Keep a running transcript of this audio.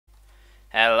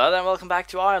Hello and welcome back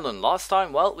to Ireland. Last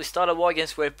time, well, we started a war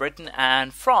against Great Britain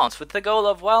and France with the goal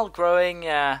of, well, growing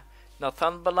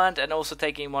Northumberland and also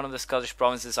taking one of the Scottish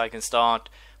provinces. I can start,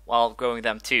 well, growing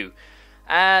them too.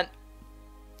 And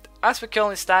as we're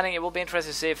currently standing, it will be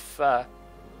interesting to see if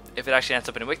it actually ends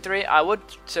up in a victory. I would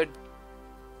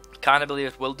kind of believe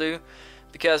it will do,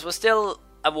 because we're still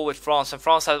at war with France, and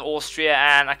France has Austria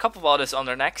and a couple of others on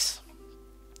their necks.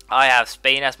 I have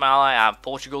Spain as my ally, I have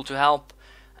Portugal to help,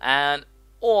 and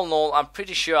all in all, I'm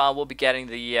pretty sure I will be getting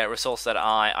the results that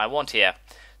I want here.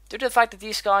 Due to the fact that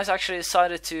these guys actually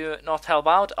decided to not help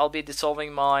out, I'll be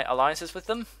dissolving my alliances with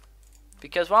them,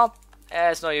 because, well,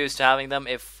 it's no use to having them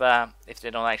if they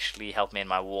don't actually help me in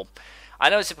my war. I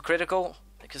know it's hypocritical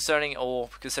considering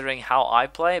how I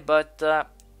play, but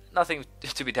nothing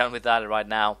to be done with that right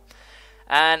now.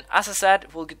 And as I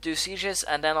said, we'll do sieges,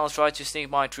 and then I'll try to sneak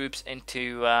my troops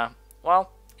into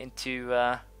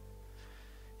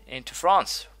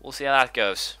France. We'll see how that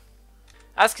goes.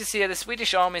 As you can see, the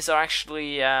Swedish armies are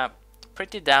actually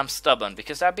pretty damn stubborn,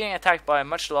 because they're being attacked by a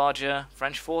much larger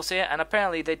French force here, and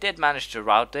apparently they did manage to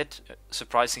rout it,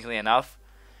 surprisingly enough.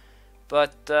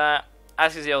 But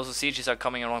as you can see, also sieges are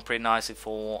coming along pretty nicely,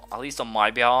 for at least on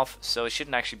my behalf, so it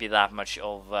shouldn't actually be that much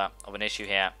of an issue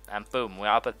here. And boom, we're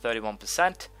up at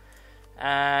 31%.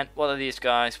 And what are these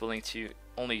guys willing to?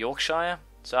 Only Yorkshire,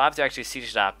 so I have to actually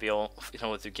siege that in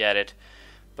order to get it.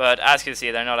 But as you can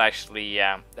see, they're not actually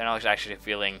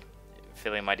feeling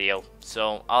my deal.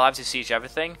 So I'll have to siege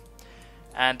everything,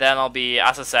 and then I'll be,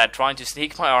 as I said, trying to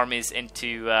sneak my armies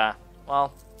into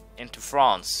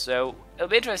France. So it'll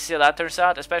be interesting to see how that turns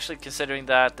out, especially considering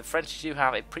that the French do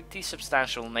have a pretty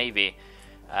substantial navy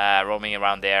roaming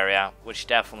around the area, which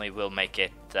definitely will make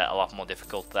it a lot more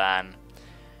difficult than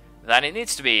it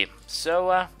needs to be.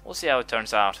 So we'll see how it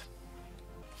turns out.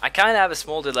 I kind of have a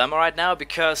small dilemma right now,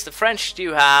 because the French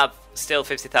do have still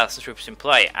 50,000 troops in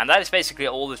play, and that is basically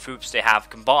all the troops they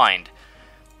have combined.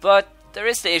 But there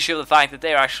is the issue of the fact that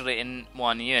they are actually in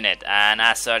one unit, and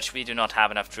as such we do not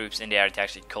have enough troops in the area to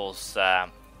actually cause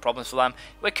problems for them.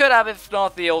 We could have if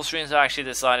not the Austrians actually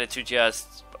decided to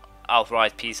just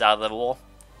outright peace out of the war.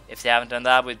 If they haven't done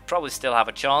that, we'd probably still have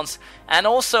a chance. And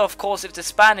also, of course, if the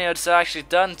Spaniards have actually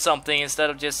done something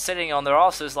instead of just sitting on their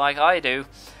asses like I do.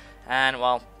 And,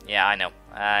 well, yeah, I know.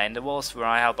 In the wars where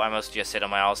I help, I mostly just sit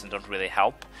on my ass and don't really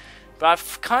help. But I'm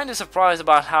kind of surprised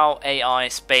about how AI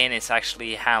Spain is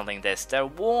actually handling this. Their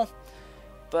war,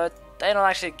 but they don't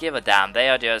actually give a damn. They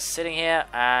are just sitting here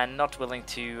and not willing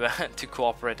to to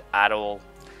cooperate at all.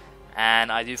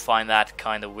 And I do find that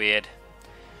kind of weird.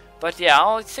 But yeah,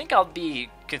 I think I'll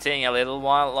be continuing a little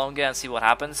while longer and see what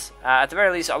happens. At the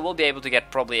very least, I will be able to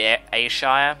get probably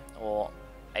Ayrshire or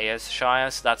Ayrshire,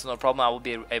 so that's no problem. I will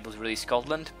be able to release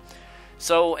Scotland.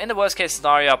 So in the worst case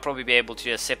scenario, I'll probably be able to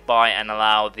just sit by and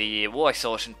allow the war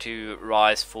exhaustion to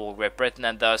rise for Great Britain,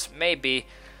 and thus maybe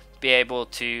be able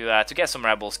to get some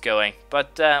rebels going.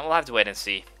 But we'll have to wait and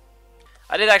see.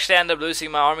 I did actually end up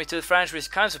losing my army to the French, which is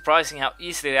kind of surprising how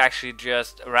easily they actually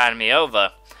just ran me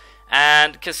over.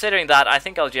 And considering that, I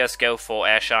think I'll just go for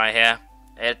Ayrshire here.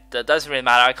 It doesn't really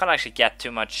matter. I can't actually get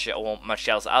too much or much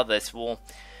else out of this war.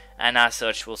 And as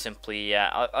such, we'll simply,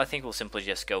 I think we'll simply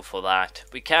just go for that.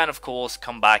 We can, of course,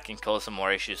 come back and cause some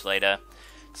more issues later.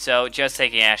 So just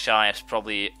taking Ayrshire is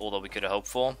probably all that we could have hoped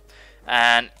for.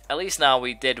 And at least now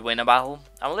we did win a battle.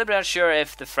 I'm a little bit unsure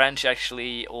if the French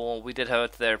actually, or we did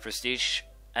hurt their prestige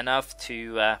enough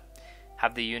to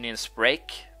have the unions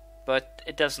break. But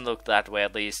it doesn't look that way,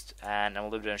 at least. And I'm a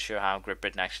little bit unsure how Great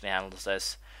Britain actually handles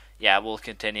this. Yeah, we'll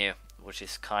continue, which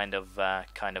is kind of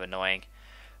annoying.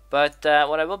 But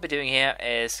what I will be doing here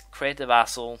is create a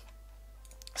vassal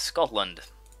Scotland,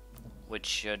 which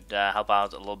should help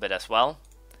out a little bit as well.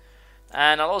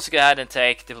 And I'll also go ahead and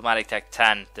take Diplomatic Tech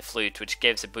 10, the flute, which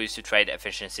gives a boost to trade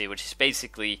efficiency, which is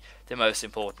basically the most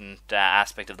important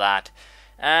aspect of that.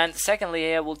 And secondly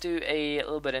here, we'll do a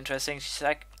little bit interesting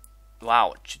check.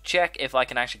 Wow, to check if I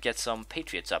can actually get some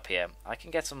Patriots up here. I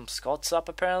can get some Scots up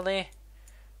apparently.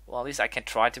 Well, at least I can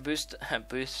try to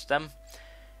boost them.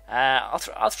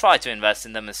 I'll try to invest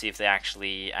in them and see if they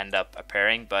actually end up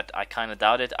appearing, but I kind of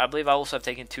doubt it. I believe I also have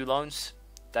taken 2 loans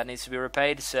that needs to be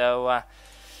repaid, so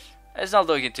it's not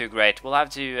looking too great. We'll have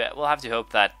to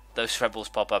hope that those rebels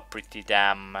pop up pretty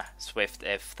damn swift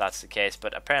if that's the case.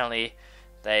 But apparently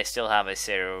they still have a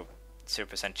 0%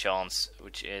 chance,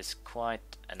 which is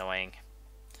quite annoying.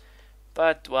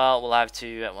 But well, we'll have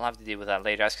to deal with that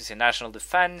later. As you can see, national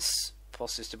defense,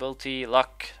 positive stability,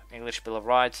 luck, English Bill of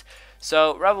Rights.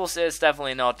 So rebels is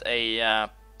definitely not a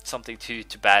something to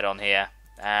bet on here,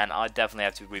 and I definitely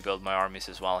have to rebuild my armies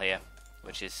as well here,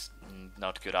 which is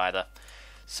not good either.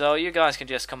 So you guys can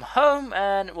just come home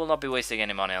and we'll not be wasting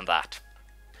any money on that.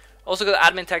 Also got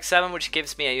Admin Tech 7, which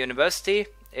gives me a university.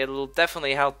 It'll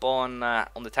definitely help on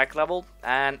the tech level,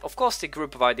 and of course the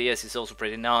group of ideas is also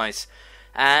pretty nice.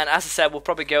 And as I said, we'll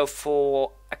probably go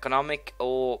for economic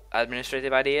or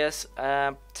administrative ideas.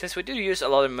 Since we do use a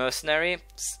lot of mercenary,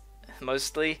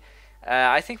 mostly,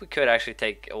 I think we could actually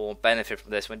take or benefit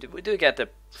from this. We do get the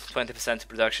 20%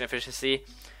 production efficiency,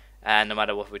 no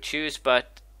matter what we choose,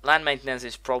 but land maintenance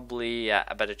is probably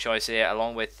a better choice here,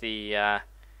 along with the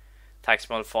tax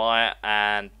modifier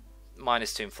and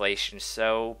 -2 inflation.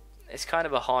 So it's kind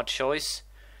of a hard choice.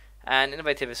 And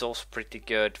innovative is also pretty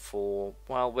good for,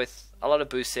 well, with a lot of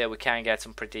boosts here we can get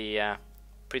some pretty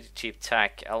cheap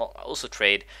tech, also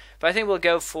trade. But I think we'll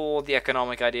go for the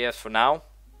economic ideas for now,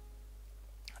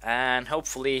 and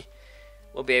hopefully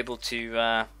we'll be able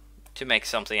to make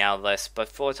something out of this. But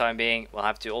for the time being, we'll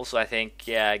have to also, I think,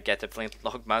 get the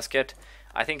flintlock musket.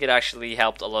 I think it actually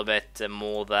helped a little bit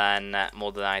more than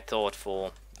I thought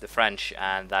for the French,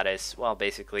 and that is, well,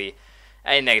 basically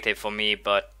a negative for me,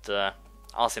 but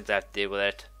I'll simply have to deal with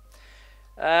it.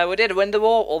 We did win the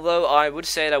war, although I would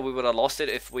say that we would have lost it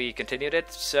if we continued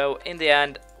it. So in the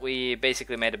end, we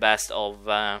basically made the best of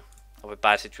a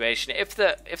bad situation. If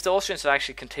the Austrians had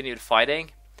actually continued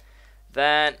fighting,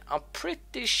 then I'm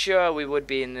pretty sure we would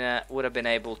have been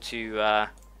able to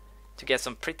get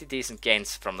some pretty decent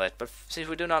gains from that. But since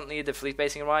we do not need the fleet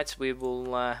basing rights, we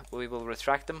will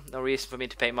retract them. No reason for me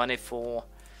to pay money for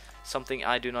something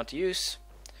I do not use.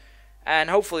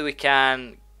 And hopefully we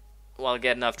can, well,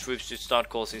 get enough troops to start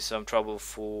causing some trouble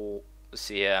for, let's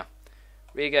see here,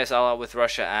 Riga is allied with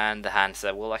Russia and the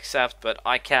Hansa will accept, but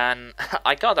I can't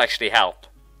actually help.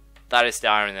 That is the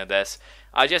irony of this.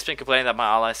 I've just been complaining that my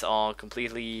allies are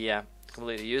completely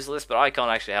useless, but I can't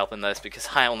actually help in this because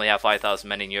I only have 5,000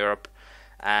 men in Europe,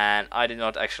 and I do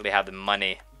not actually have the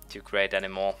money to create any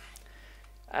more.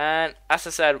 And as I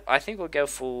said, I think we'll go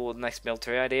for the next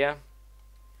military idea,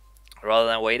 rather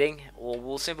than waiting, or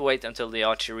we'll simply wait until the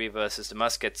archery versus the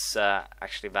muskets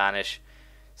actually vanish.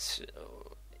 So,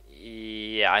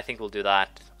 yeah, I think we'll do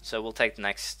that. So we'll take the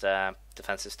next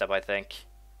defensive step, I think.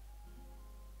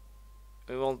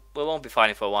 We won't be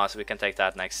fighting for a while, so we can take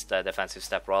that next defensive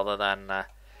step rather than the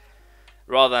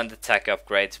tech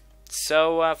upgrade.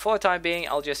 So for the time being,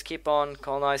 I'll just keep on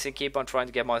colonizing, keep on trying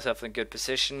to get myself in a good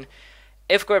position.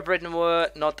 If Great Britain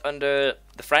were not under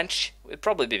the French, it'd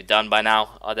probably be done by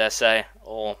now, I dare say,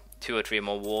 or 2 or 3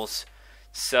 more wars.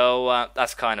 So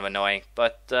that's kind of annoying,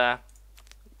 but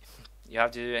you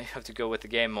have to go with the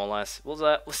game more or less.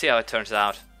 We'll see how it turns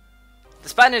out. The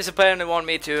Spaniards apparently want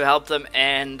me to help them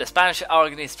in the Spanish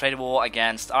organized trade war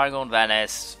against Aragon,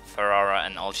 Venice, Ferrara,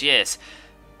 and Algiers.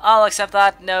 I'll accept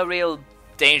that. No real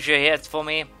danger here for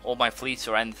me, or my fleets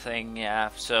or anything.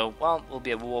 So, well, it will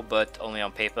be a war, but only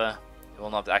on paper.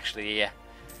 Will not actually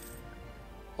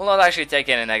take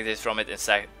any negatives from it,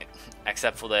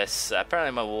 except for this.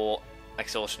 Apparently my war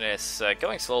exhaustion is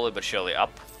going slowly but surely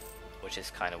up, which is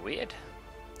kind of weird,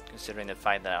 considering the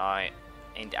fact that I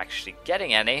ain't actually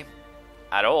getting any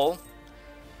at all.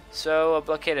 So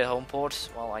blockaded home ports,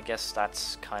 well, I guess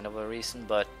that's kind of a reason,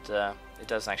 but it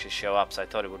doesn't actually show up, so I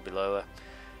thought it would be lower.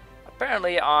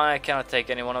 Apparently I cannot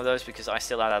take any one of those because I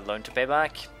still have that loan to pay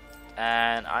back,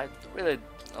 and I really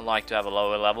like to have a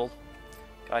lower level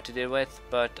guy to deal with.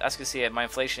 But as you can see, my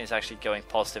inflation is actually going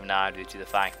positive now due to the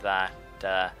fact that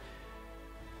I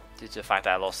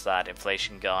lost that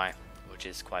inflation guy, which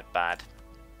is quite bad.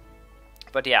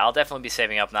 But yeah, I'll definitely be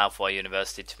saving up now for a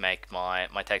university to make my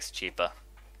tax cheaper.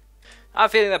 I have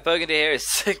a feeling that Burgundy here is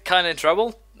kind of in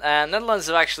trouble. Netherlands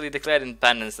have actually declared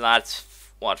independence, and that's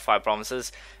what, 5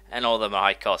 provinces, and all of them are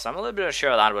high cost. I'm a little bit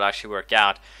unsure that would actually work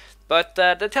out. But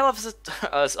they tell us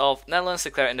of Netherlands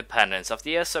declare independence after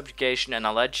years subjugation and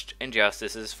alleged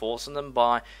injustices forced on them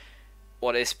by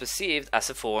what is perceived as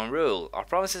a foreign rule. Our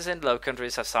provinces in the Low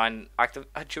Countries have signed an act of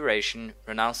abjuration,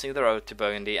 renouncing their oath to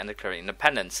Burgundy and declaring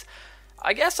independence.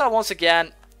 I guess I'll once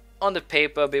again, on the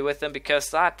paper, be with them because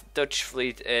that Dutch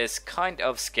fleet is kind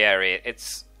of scary.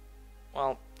 It's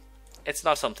not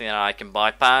something that I can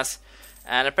bypass,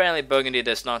 and apparently Burgundy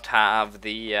does not have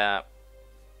the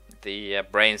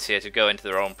brains here to go into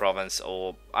their own province,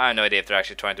 or I have no idea if they're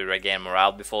actually trying to regain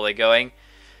morale before they're going,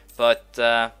 but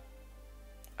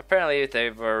apparently they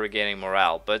were regaining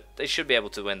morale, but they should be able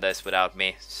to win this without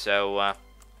me, so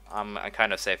I'm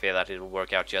kind of safe here that it will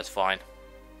work out just fine.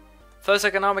 First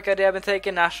economic idea I've been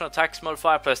taking, national tax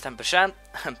modifier plus 10%.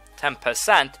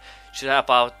 10% should help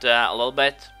out a little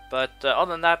bit, but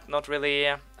other than that, not really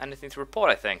anything to report,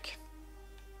 I think.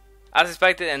 As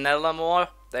expected in Netherlands War,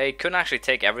 they couldn't actually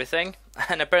take everything,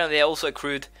 and apparently they also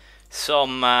accrued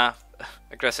some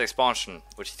aggressive expansion,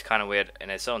 which is kind of weird in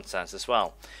its own sense as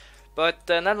well. But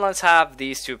the Netherlands have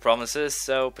these two provinces,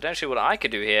 so potentially what I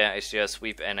could do here is just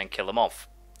sweep in and kill them off.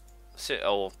 So,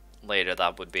 or later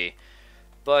that would be.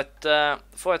 But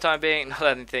for the time being, not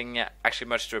anything actually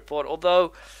much to report,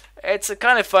 although it's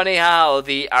kind of funny how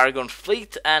the Aragon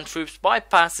fleet and troops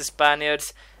bypassed the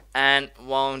Spaniards and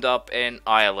wound up in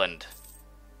Ireland.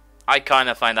 I kind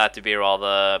of find that to be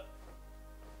rather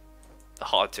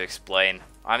hard to explain.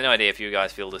 I have no idea if you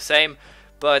guys feel the same,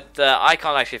 but I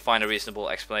can't actually find a reasonable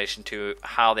explanation to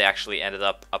how they actually ended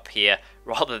up here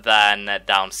rather than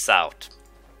down south.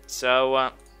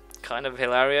 So, kind of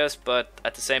hilarious, but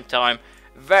at the same time,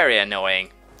 very annoying.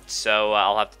 So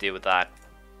I'll have to deal with that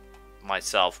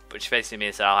myself, which basically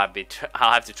means that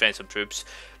I'll have to train some troops,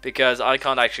 because I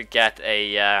can't actually get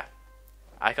a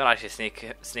I can't actually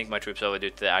sneak my troops over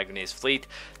due to the Aragonese fleet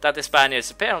that the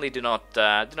Spaniards apparently do not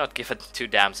give a two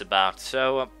damns about.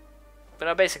 So, but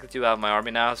I basically do have my army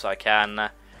now, so I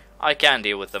can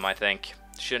deal with them. I think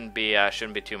shouldn't be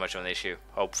too much of an issue.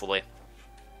 Hopefully.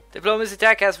 Diplomacy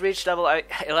tech has reached level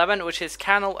 11, which is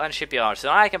canal and shipyards. So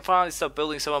I can finally start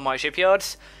building some of my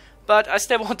shipyards, but I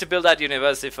still want to build that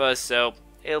university first, so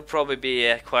it'll probably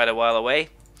be quite a while away.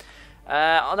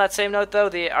 On that same note, though,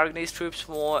 the Aragonese troops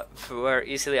were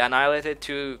easily annihilated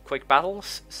to quick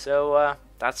battles, so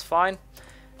that's fine.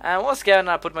 And once again,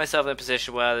 I put myself in a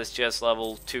position where there's just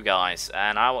level 2 guys,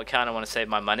 and I kind of want to save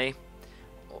my money,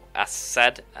 as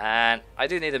said. And I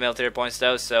do need the military points,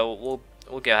 though, so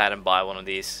we'll go ahead and buy one of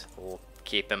these. We'll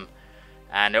keep him,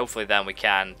 and hopefully then we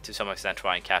can, to some extent,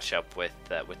 try and catch up with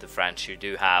the French, who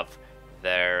do have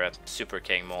their super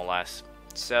king more or less.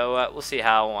 So we'll see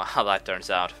how that turns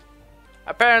out.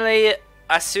 Apparently,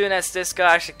 as soon as this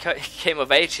guy actually came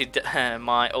of age,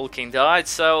 my old king died.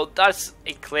 So that's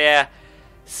a clear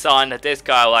sign that this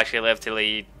guy will actually live till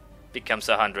he becomes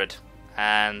 100.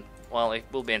 And well, it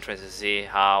will be interesting to see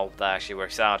how that actually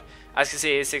works out. As you can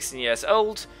see, he's 16 years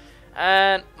old.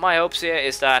 And my hopes here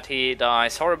is that he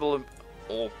dies horribly,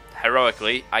 or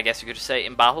heroically, I guess you could say,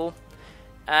 in battle,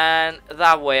 and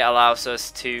that way allows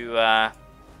us to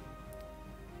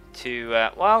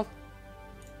well,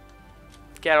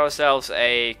 get ourselves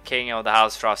a king of the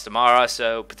House Trastamara.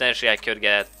 So potentially I could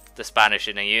get the Spanish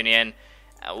in a union,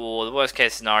 or the worst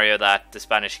case scenario that the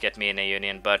Spanish get me in a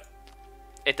union, but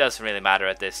it doesn't really matter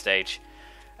at this stage.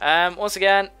 Once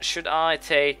again, should I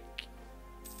take...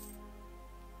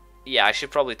 Yeah, I should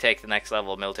probably take the next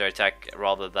level of military tech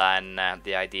rather than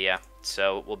the idea,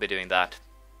 so we'll be doing that.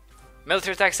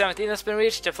 Military tech 17 has been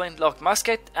reached, the flintlock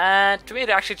musket, and to me it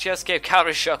actually just gave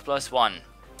cavalry shock +1.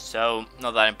 So,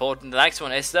 not that important. The next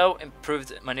one is, though,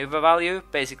 improved maneuver value,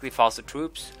 basically faster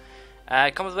troops.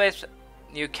 Comes with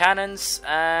new cannons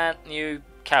and new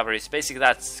cavalry, so basically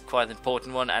that's quite an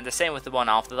important one, and the same with the one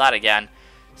after that again.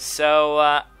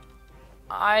 So,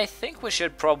 I think we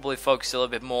should probably focus a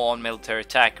little bit more on military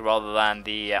tech rather than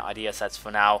the idea sets for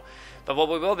now. But what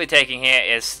we will be taking here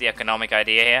is the economic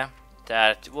idea here,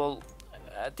 that will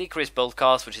decrease build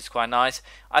cost, which is quite nice.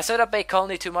 I set up a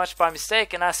colony too much by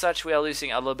mistake, and as such we are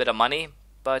losing a little bit of money,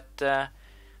 but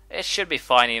it should be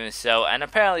fine even so. And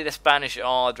apparently the Spanish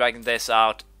are dragging this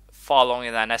out far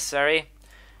longer than necessary,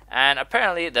 and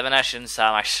apparently the Venetians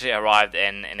have actually arrived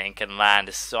in Incan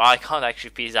land, so I can't actually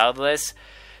piece out of this.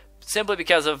 Simply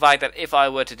because of the fact that if I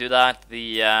were to do that,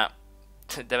 the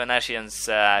Venetians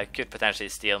could potentially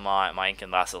steal my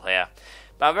Incan vassal here.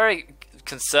 But I'm very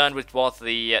concerned with what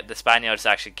the Spaniards are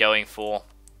actually going for.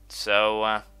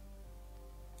 So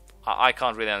I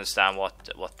can't really understand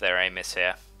what their aim is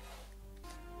here.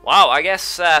 Wow, I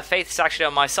guess fate is actually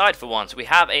on my side for once. We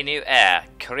have a new heir,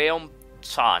 Connaught,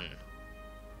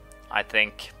 I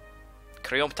think.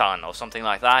 Connaught or something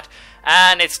like that,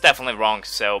 and it's definitely wrong,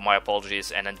 so my apologies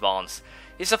in advance.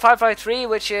 He's a 553,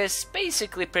 which is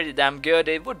basically pretty damn good.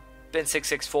 It would have been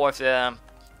 664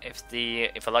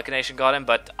 if a Lucky Nation got him,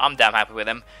 but I'm damn happy with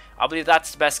him. I believe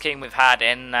that's the best king we've had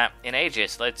in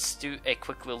ages. Let's do a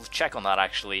quick little check on that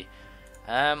actually.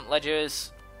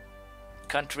 Ledgers,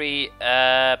 country,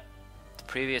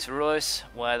 previous rulers,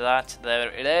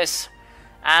 there it is,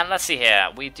 and let's see here.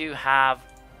 We do have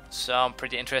some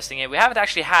pretty interesting here. We haven't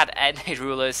actually had any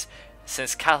rulers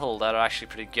since Cattle that are actually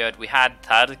pretty good. We had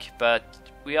Targ, but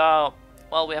we have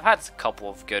had a couple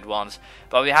of good ones,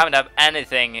 but we haven't had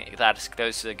anything that is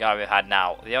close to the guy we had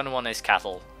now. The only one is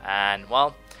Cattle, and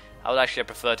well, I would actually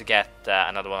prefer to get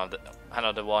another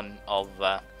one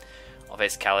of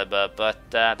his caliber.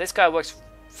 But this guy works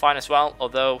fine as well,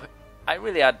 although I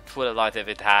really would have liked if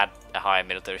it had a higher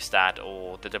military stat,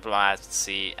 or the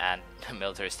diplomacy and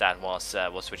military stat was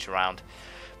switched around.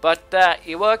 But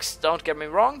he works, don't get me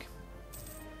wrong.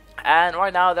 And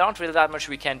right now there aren't really that much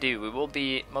we can do. We will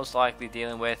be most likely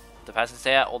dealing with the peasants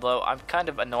here, although I'm kind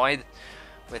of annoyed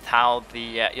with how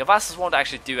the your vassals won't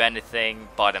actually do anything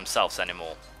by themselves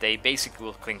anymore. They basically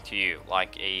will cling to you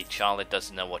like a child that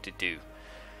doesn't know what to do.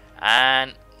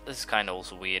 And this is kind of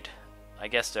also weird. I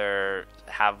guess they're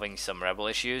having some rebel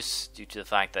issues due to the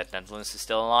fact that Netherlands is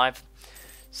still alive.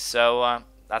 So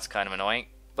that's kind of annoying.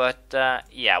 But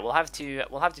yeah, we'll have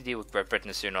to deal with Great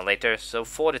Britain sooner or later. So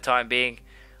for the time being,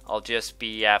 I'll just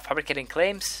be fabricating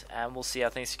claims, and we'll see how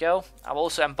things go. I've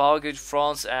also embargoed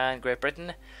France and Great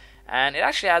Britain, and it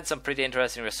actually had some pretty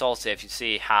interesting results here if you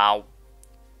see how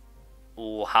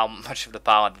much of the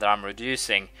power that I'm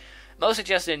reducing. Mostly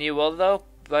just in the New World though,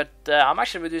 but I'm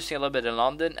actually reducing a little bit in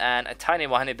London and a tiny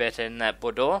bit in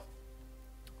Bordeaux.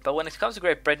 But when it comes to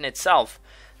Great Britain itself,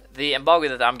 the embargo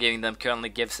that I'm giving them currently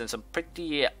gives them some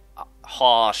pretty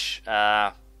harsh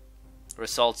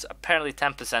results. Apparently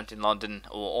 10% in London,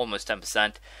 or almost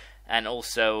 10%, and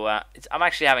also I'm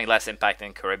actually having less impact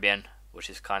in Caribbean, which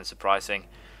is kind of surprising.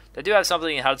 They do have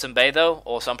something in Hudson Bay though,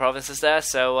 or some provinces there,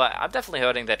 so I'm definitely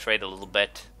hurting their trade a little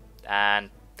bit, and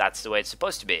that's the way it's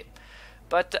supposed to be.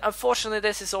 But unfortunately,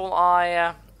 this is all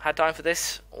I had time for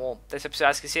this episode.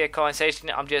 As you can see, a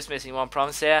condensation. I'm just missing one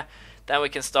province here. Then we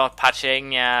can start patching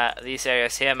these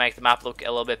areas here, make the map look a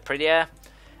little bit prettier.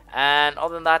 And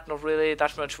other than that, not really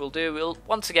that much we'll do. We'll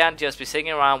once again just be sitting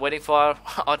around waiting for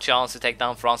our chance to take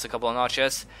down France a couple of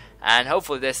notches, and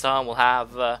hopefully this time we'll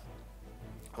have the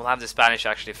Spanish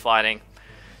actually fighting.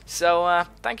 So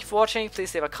thank you for watching.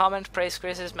 Please leave a comment, praise,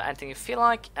 criticism, anything you feel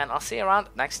like, and I'll see you around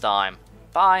next time.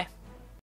 Bye.